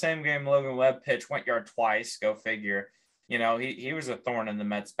Bryant, the same game Logan Webb pitched, went yard twice, go figure. He was a thorn in the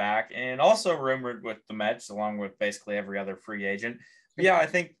Mets' back, and also rumored with the Mets, along with basically every other free agent. But yeah, I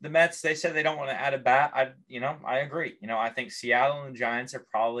think the Mets, they said they don't want to add a bat. I agree. I think Seattle and the Giants are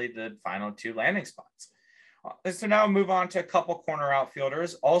probably the final 2 landing spots. So now move on to a couple corner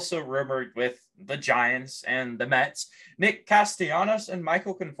outfielders, also rumored with the Giants and the Mets, Nick Castellanos and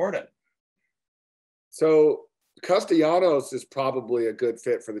Michael Conforto. So Castellanos is probably a good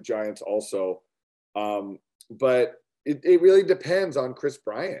fit for the Giants also. But it really depends on Chris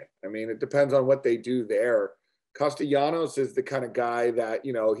Bryant. I mean, it depends on what they do there. Castellanos is the kind of guy that,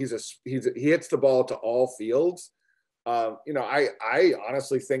 he hits the ball to all fields. I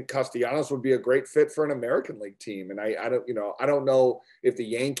honestly think Castellanos would be a great fit for an American League team. And I don't know if the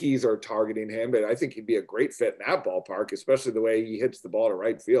Yankees are targeting him, but I think he'd be a great fit in that ballpark, especially the way he hits the ball to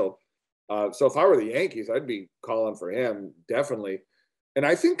right field. So if I were the Yankees, I'd be calling for him, definitely. And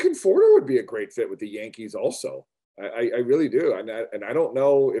I think Conforto would be a great fit with the Yankees also. I really do. And I don't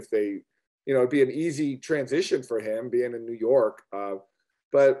know if they, it'd be an easy transition for him being in New York.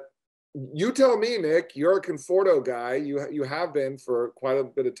 But you tell me, Nick, you're a Conforto guy. You have been for quite a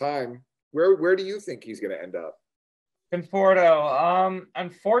bit of time. Where do you think he's going to end up? Conforto.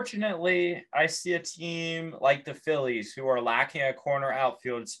 Unfortunately, I see a team like the Phillies who are lacking a corner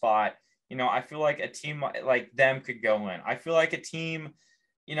outfield spot. I feel like a team like them could go in. I feel like a team,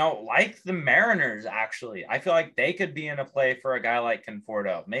 like the Mariners, actually. I feel like they could be in a play for a guy like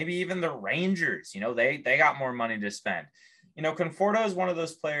Conforto. Maybe even the Rangers. They got more money to spend. Conforto is one of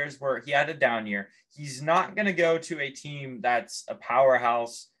those players where he had a down year. He's not going to go to a team that's a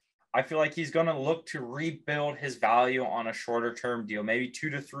powerhouse. I feel like he's going to look to rebuild his value on a shorter term deal, maybe 2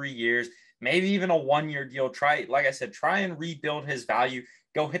 to 3 years, maybe even a 1-year deal. Like I said, try and rebuild his value,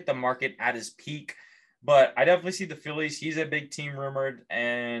 go hit the market at his peak. But I definitely see the Phillies. He's a big team rumored.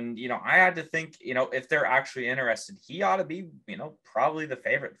 And, I had to think, if they're actually interested, he ought to be, probably the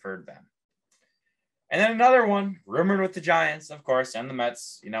favorite for them. And then another one rumored with the Giants, of course, and the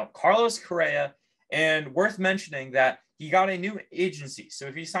Mets, Carlos Correa. And worth mentioning that he got a new agency. So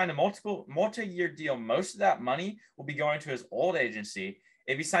if he signed a multi-year deal, most of that money will be going to his old agency.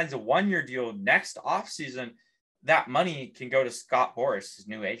 If he signs a 1-year deal next offseason, that money can go to Scott Boras, his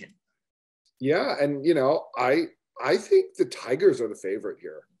new agent. Yeah, and I think the Tigers are the favorite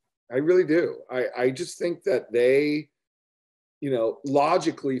here. I really do. I just think that they,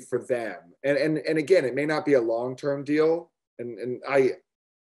 logically for them, and again, it may not be a long-term deal, and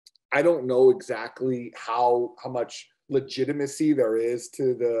I don't know exactly how much legitimacy there is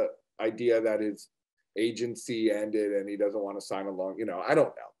to the idea that his agency ended and he doesn't want to sign a long, I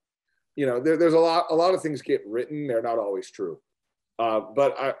don't know. There's a lot of things get written, they're not always true.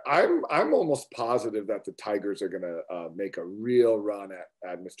 But I'm almost positive that the Tigers are going to make a real run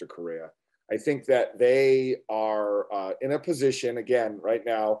at Mr. Correa. I think that they are in a position, again, right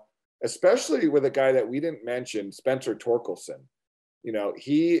now, especially with a guy that we didn't mention, Spencer Torkelson.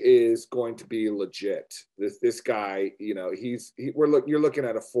 He is going to be legit. This guy, you're looking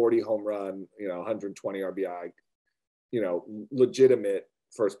at a 40 home run, 120 RBI, legitimate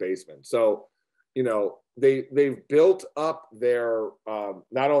first baseman. So, they've built up their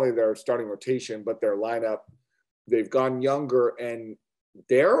not only their starting rotation, but their lineup. They've gone younger and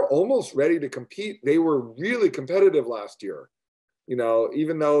they're almost ready to compete. They were really competitive last year.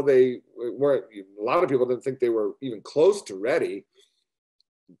 Even though they weren't, a lot of people didn't think they were even close to ready,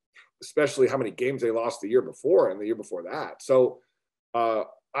 especially how many games they lost the year before and the year before that. So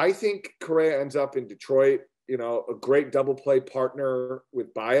I think Correa ends up in Detroit. a great double play partner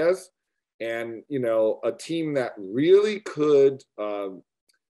with Baez, and, a team that really could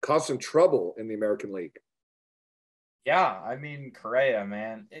cause some trouble in the American League. Yeah, I mean, Correa,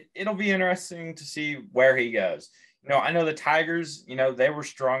 man, it'll be interesting to see where he goes. I know the Tigers, they were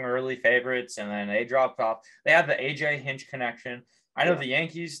strong early favorites, and then they dropped off. They have the AJ Hinch connection. I know the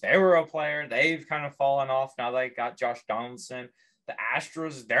Yankees, they were a player. They've kind of fallen off. Now they got Josh Donaldson. The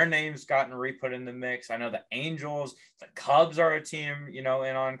Astros, their name's gotten re-put in the mix. I know the Angels, the Cubs are a team, in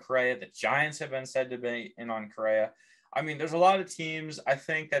on Correa. The Giants have been said to be in on Correa. I mean, there's a lot of teams. I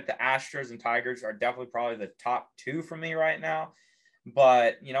think that the Astros and Tigers are definitely probably the top two for me right now.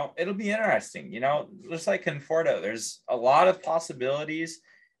 But, it'll be interesting. Just like Conforto, there's a lot of possibilities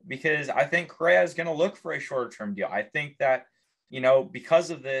because I think Correa is going to look for a short-term deal. I think that, because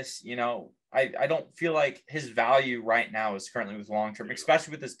of this, I don't feel like his value right now is currently with long-term,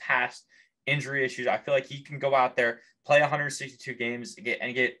 especially with his past injury issues. I feel like he can go out there, play 162 games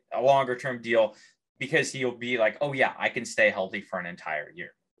and get a longer-term deal because he'll be like, oh, yeah, I can stay healthy for an entire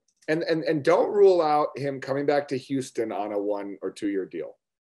year. And don't rule out him coming back to Houston on a 1 or 2 year deal.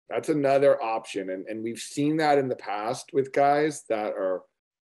 That's another option. And we've seen that in the past with guys that are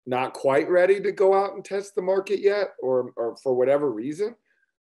not quite ready to go out and test the market yet, or for whatever reason.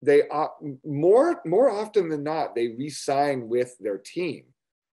 They more often than not, they re-sign with their team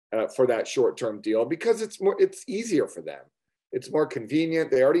for that short-term deal because it's easier for them. It's more convenient.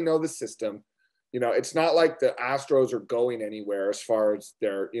 They already know the system. It's not like the Astros are going anywhere as far as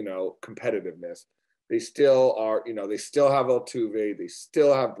their, competitiveness. They still are, they still have Altuve. They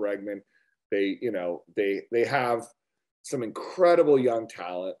still have Bregman. They have some incredible young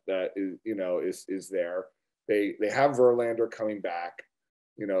talent that is there. They have Verlander coming back.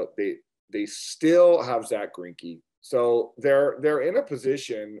 They still have Zach Greinke. So they're in a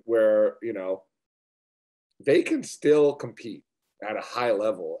position where, they can still compete at a high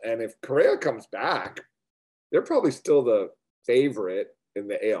level. And if Correa comes back, they're probably still the favorite in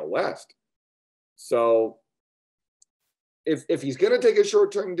the AL West. So if he's going to take a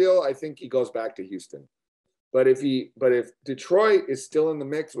short-term deal, I think he goes back to Houston. But if Detroit is still in the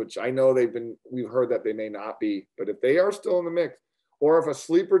mix, which I know we've heard that they may not be, but if they are still in the mix, or if a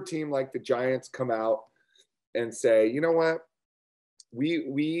sleeper team like the Giants come out and say, you know what,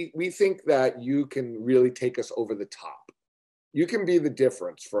 we think that you can really take us over the top. You can be the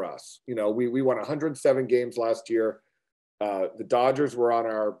difference for us. We won 107 games last year. The Dodgers were on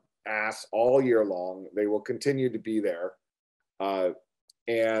our ass all year long. They will continue to be there.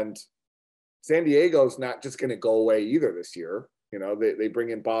 And San Diego's not just going to go away either this year. They bring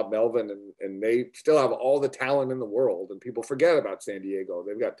in Bob Melvin and they still have all the talent in the world. And people forget about San Diego.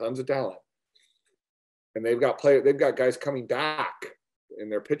 They've got tons of talent. And they've got guys coming back in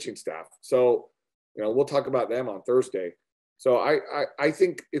their pitching staff. So, we'll talk about them on Thursday. So I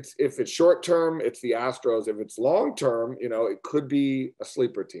think if it's short term, it's the Astros. If it's long term, it could be a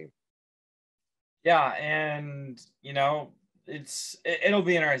sleeper team. Yeah, and it'll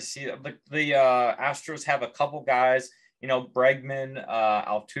be interesting to see. The Astros have a couple guys, Bregman,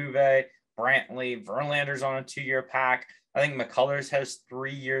 Altuve, Brantley, Verlander's on a 2-year pack. I think McCullers has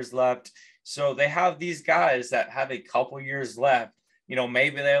 3 years left. So they have these guys that have a couple years left.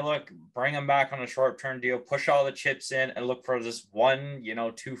 Maybe they bring them back on a short-term deal, push all the chips in and look for this 1,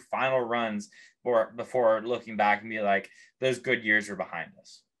 2 final runs before looking back and be like, those good years are behind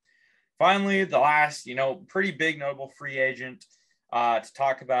us. Finally, the last, pretty big notable free agent to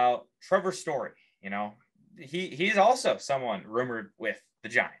talk about, Trevor Story. He's also someone rumored with the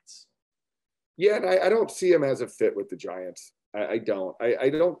Giants. Yeah, and I don't see him as a fit with the Giants. I don't. I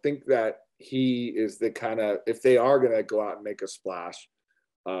don't think that he is the kind of, if they are going to go out and make a splash,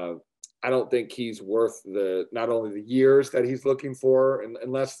 I don't think he's worth not only the years that he's looking for, and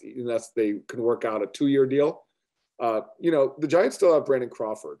unless they can work out a 2-year deal. The Giants still have Brandon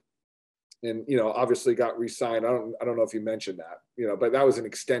Crawford, and obviously got re-signed. I don't know if you mentioned that, but that was an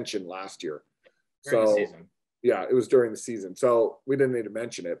extension last year. During the season. Yeah, it was during the season, so we didn't need to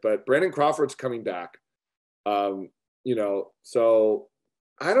mention it. But Brandon Crawford's coming back. So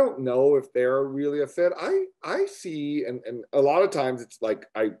I don't know if they're really a fit. I see, and a lot of times it's like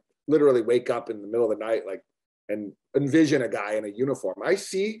I literally wake up in the middle of the night and envision a guy in a uniform. I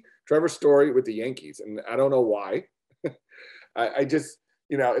see Trevor Story with the Yankees, and I don't know why. I just,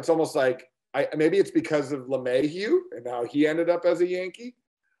 it's almost like maybe it's because of LeMahieu and how he ended up as a Yankee.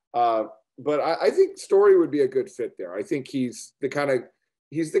 But I think Story would be a good fit there. I think he's the kind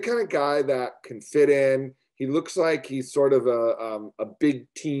of guy that can fit in. He looks like he's sort of a big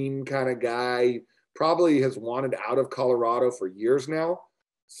team kind of guy. Probably has wanted out of Colorado for years now.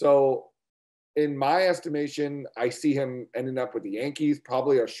 So in my estimation, I see him ending up with the Yankees,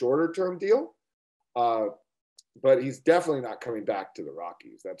 probably a shorter term deal. But he's definitely not coming back to the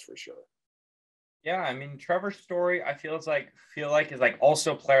Rockies. That's for sure. Yeah, I mean, Trevor Story, I feel like is like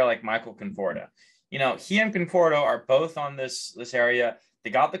also a player like Michael Conforto. You know, he and Conforto are both on this area. They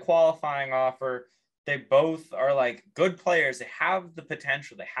got the qualifying offer. They both are like good players. They have the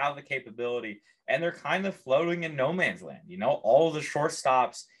potential. They have the capability, and they're kind of floating in no man's land. You know, all of the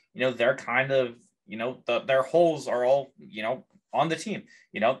shortstops, you know, they're kind of, you know, their holes are all, you know, on the team.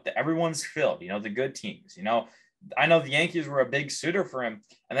 You know, everyone's filled. You know, the good teams. You know, I know the Yankees were a big suitor for him,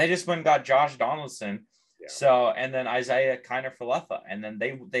 and they just went and got Josh Donaldson. Yeah. So, and then Isaiah Kiner-Falefa, and then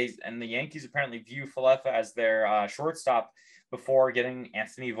they and the Yankees apparently view Falefa as their shortstop before getting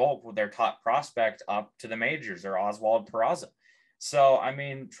Anthony Volpe, with their top prospect, up to the majors, or Oswald Peraza. So, I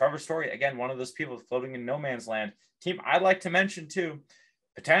mean, Trevor Story, again, one of those people floating in no man's land. Team I'd like to mention too,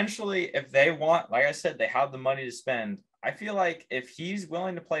 potentially, if they want, like I said, they have the money to spend. I feel like if he's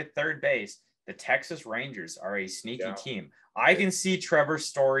willing to play third base, the Texas Rangers are a sneaky team. I can see Trevor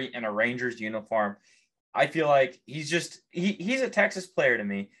Story in a Rangers uniform. I feel like he's a Texas player to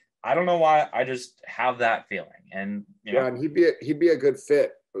me. I don't know why. I just have that feeling. And you know, and he'd be a good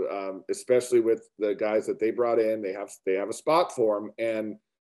fit, especially with the guys that they brought in. They have a spot for him, and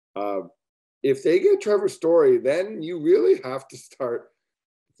if they get Trevor Story, then you really have to start,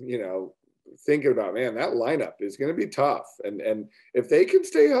 you know, thinking about, man, that lineup is going to be tough. And if they can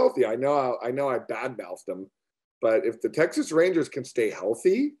stay healthy, I know I badmouthed them, but if the Texas Rangers can stay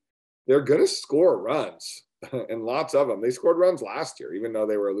healthy, they're going to score runs and lots of them. They scored runs last year, even though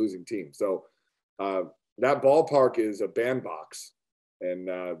they were a losing team. So that ballpark is a bandbox. And,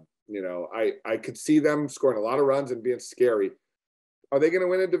 you know, I could see them scoring a lot of runs and being scary. Are they going to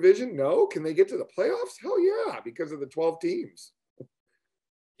win a division? No. Can they get to the playoffs? Hell yeah, because of the 12 teams.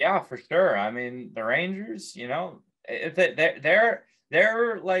 Yeah, for sure. I mean, the Rangers, you know, if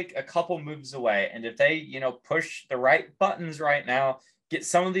they're like a couple moves away, and if they, you know, push the right buttons right now, get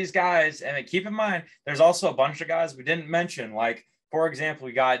some of these guys, and keep in mind, there's also a bunch of guys we didn't mention. Like, for example,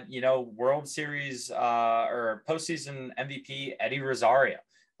 we got, you know, World Series or postseason MVP Eddie Rosario,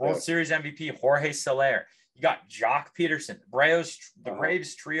 World Series MVP Jorge Soler. You got Jock Peterson, the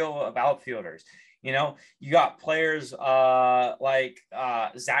Braves trio of outfielders. You know, you got players like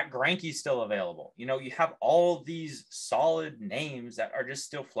Zach Greinke still available. You know, you have all of these solid names that are just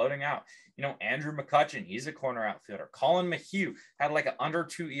still floating out. You know, Andrew McCutchen, he's a corner outfielder. Colin McHugh had like an under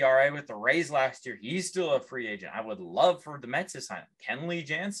 2 ERA with the Rays last year. He's still a free agent. I would love for the Mets to sign him. Kenley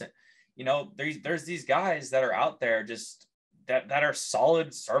Jansen. You know, there's these guys that are out there just that are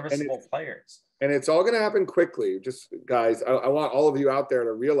solid, serviceable players. And it's all going to happen quickly. Just guys, I want all of you out there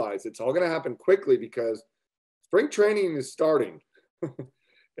to realize it's all going to happen quickly, because spring training is starting,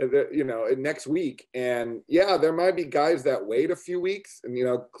 you know, next week. And yeah, there might be guys that wait a few weeks and, you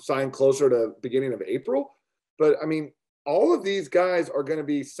know, sign closer to beginning of April. But I mean, all of these guys are going to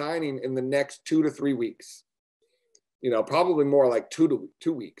be signing in the next 2 to 3 weeks, you know, probably more like 2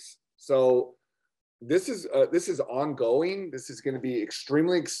 weeks. So this is ongoing. This is going to be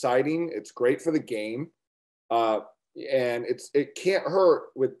extremely exciting. It's great for the game, and it can't hurt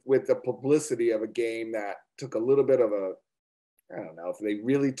with the publicity of a game that took a little bit of a, I don't know if they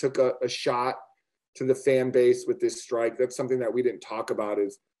really took a shot to the fan base with this strike. That's something that we didn't talk about,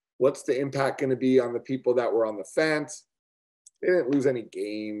 is what's the impact going to be on the people that were on the fence. They didn't lose any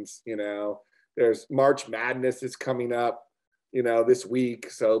games. You know, there's March Madness is coming up, you know, this week.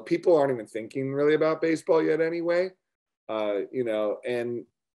 So people aren't even thinking really about baseball yet anyway, you know, and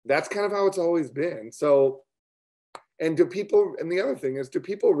that's kind of how it's always been. So, and the other thing is, do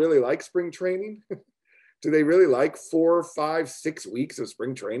people really like spring training? Do they really like 4, 5, 6 weeks of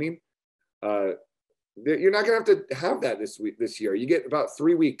spring training? You're not going to have that this year. You get about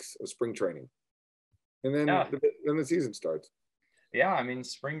 3 weeks of spring training, and then, then the season starts. Yeah, I mean,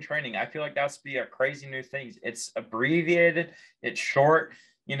 spring training, I feel like that's be a crazy new thing. It's abbreviated, it's short.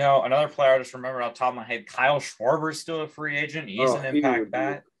 You know, another player I just remembered off the top of my head, Kyle Schwarber's still a free agent. He's an impact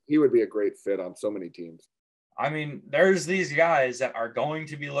bat. He would be a great fit on so many teams. I mean, there's these guys that are going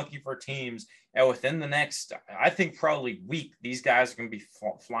to be looking for teams, and within the next, I think probably week, these guys are going to be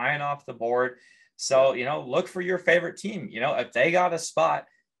flying off the board. So, you know, look for your favorite team. You know, if they got a spot,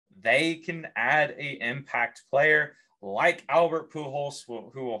 they can add a impact player like Albert Pujols,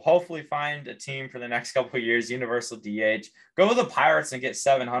 who will hopefully find a team for the next couple of years, universal DH. Go to the Pirates and get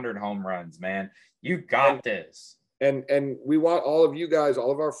 700 home runs, man. You got this. And we want all of you guys,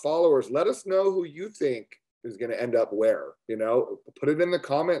 all of our followers, let us know who you think is going to end up where. You know, put it in the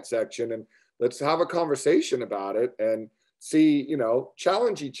comment section and let's have a conversation about it. And see,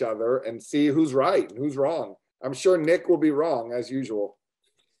 challenge each other and see who's right and who's wrong. I'm sure Nick will be wrong as usual.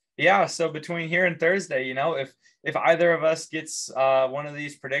 Yeah. So between here and Thursday, if either of us gets one of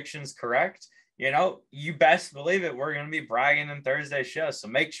these predictions correct, you best believe it, we're going to be bragging in Thursday's show. So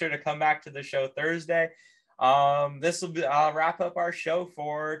make sure to come back to the show Thursday. This will be, wrap up our show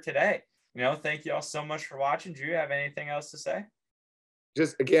for today. Thank you all so much for watching. Do you have anything else to say?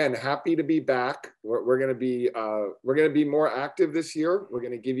 Just again, happy to be back. We're going to be more active this year. We're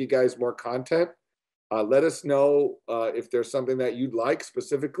going to give you guys more content. Let us know if there's something that you'd like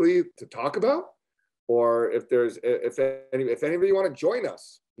specifically to talk about, or if any of you want to join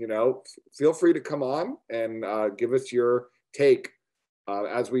us, feel free to come on and give us your take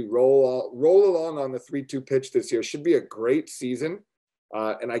as we roll along on the 3-2 pitch this year. Should be a great season,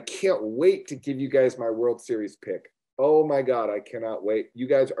 and I can't wait to give you guys my World Series pick. Oh my God, I cannot wait. You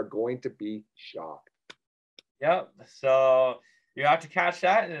guys are going to be shocked. Yep. So you have to catch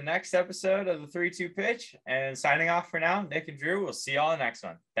that in the next episode of the 3-2 pitch. And signing off for now, Nick and Drew. We'll see y'all in the next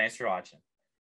one. Thanks for watching.